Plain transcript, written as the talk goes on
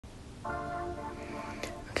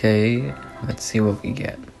Okay, let's see what we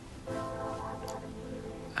get.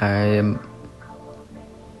 I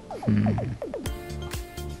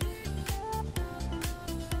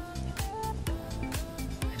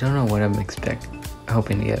don't know what I'm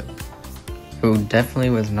hoping to get. Who definitely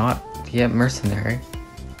was not yet mercenary.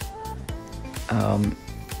 And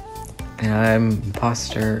I'm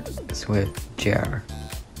imposter with JR.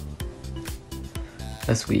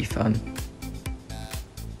 This will be fun.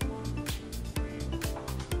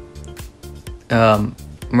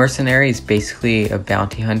 Mercenary is basically a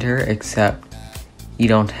bounty hunter, except you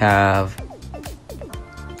don't have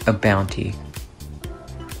a bounty.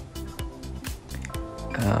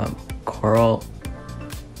 Coral.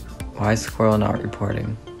 Why is Coral not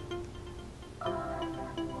reporting?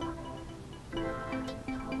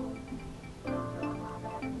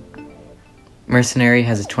 Mercenary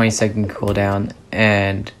has a 20-second cooldown,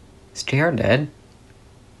 and is JR dead?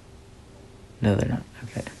 No, they're not.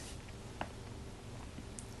 Okay.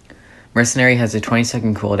 Mercenary has a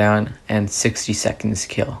 20-second cooldown and 60 seconds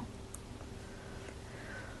kill.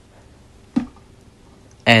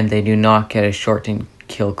 And they do not get a shortened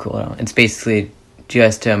kill cooldown. It's basically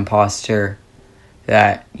just an imposter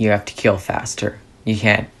that you have to kill faster. You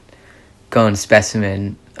can't go in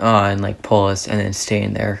specimen on like Polis and then stay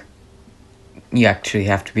in there. You actually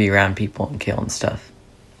have to be around people and kill and stuff.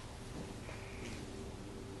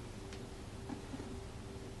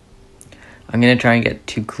 I'm gonna try and get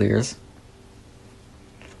 2 clears.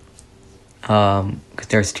 Because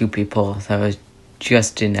there's 2 people that was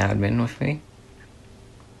just in admin with me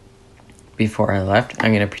before I left.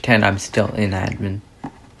 I'm gonna pretend I'm still in admin.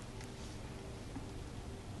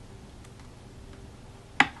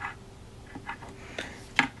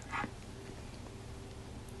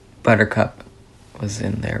 Buttercup was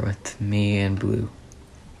in there with me and Blue.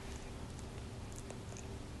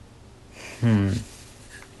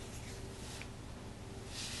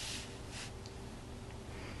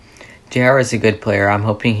 JR is a good player. I'm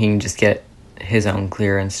hoping he can just get his own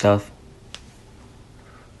clear and stuff.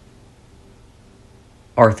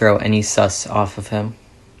 Or throw any sus off of him.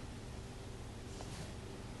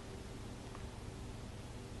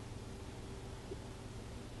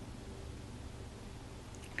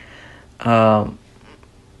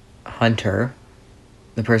 Hunter,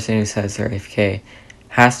 the person who says they're AFK,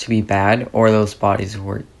 has to be bad or those bodies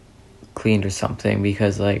were cleaned or something,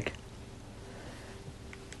 because like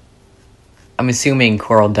I'm assuming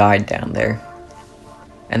Coral died down there.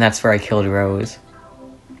 And that's where I killed Rose.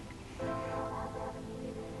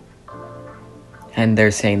 And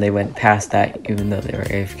they're saying they went past that even though they were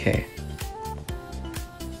AFK.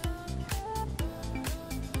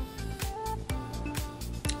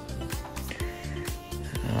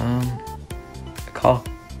 I call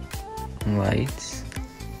lights.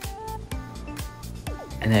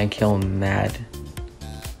 And then I kill Mad.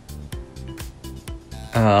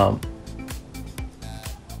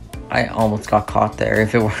 I almost got caught there.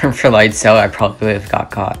 If it weren't for lights out, I probably would have got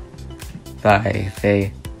caught by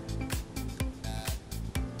Faye.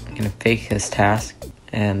 I'm gonna fake his task,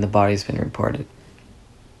 and the body's been reported.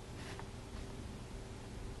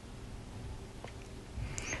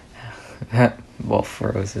 Both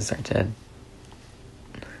roses are dead.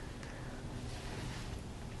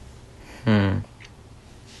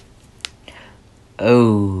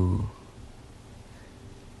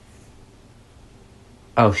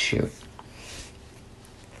 Oh shoot.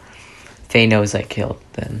 Faye knows I killed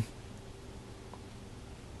then.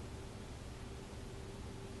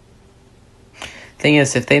 Thing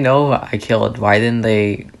is, if they know I killed, why didn't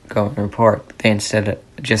they go and report? They instead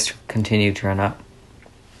just continue to run up.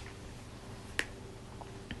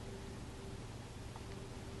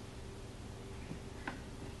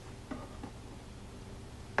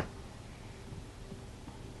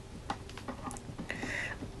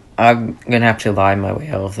 I'm gonna have to lie my way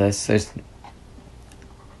out of this.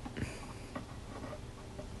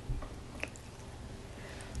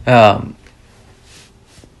 I'm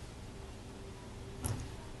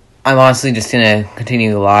honestly just gonna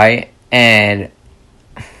continue to lie and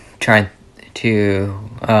try to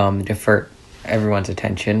divert everyone's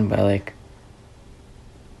attention by like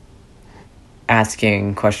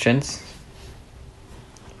asking questions.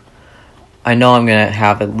 I know I'm gonna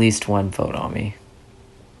have at least one vote on me.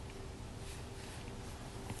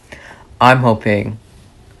 I'm hoping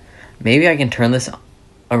maybe I can turn this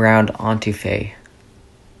around onto Faye.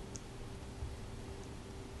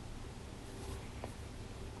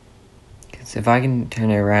 Because if I can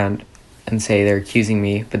turn it around and say they're accusing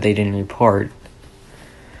me, but they didn't report,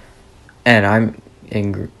 and I'm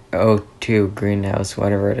in O2 greenhouse,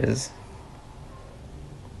 whatever it is.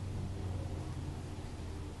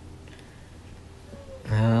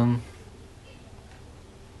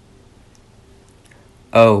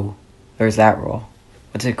 Oh, there's that role.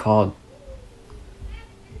 What's it called?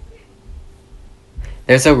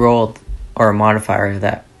 There's a role or a modifier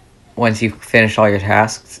that once you finish all your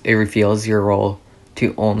tasks, it reveals your role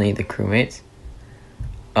to only the crewmates.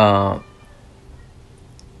 And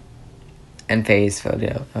phase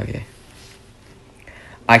photo. Okay.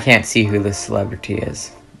 I can't see who this celebrity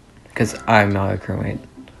is because I'm not a crewmate.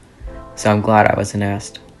 So I'm glad I wasn't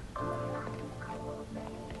asked.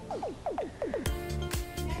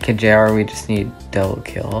 Okay, JR, we just need double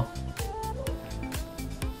kill.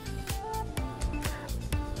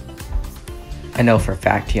 I know for a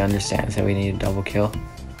fact he understands that we need a double kill.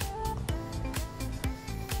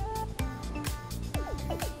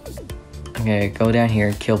 Okay, go down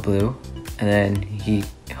here, kill blue, and then he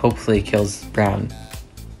hopefully kills brown.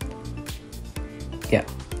 Yeah.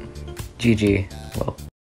 GG.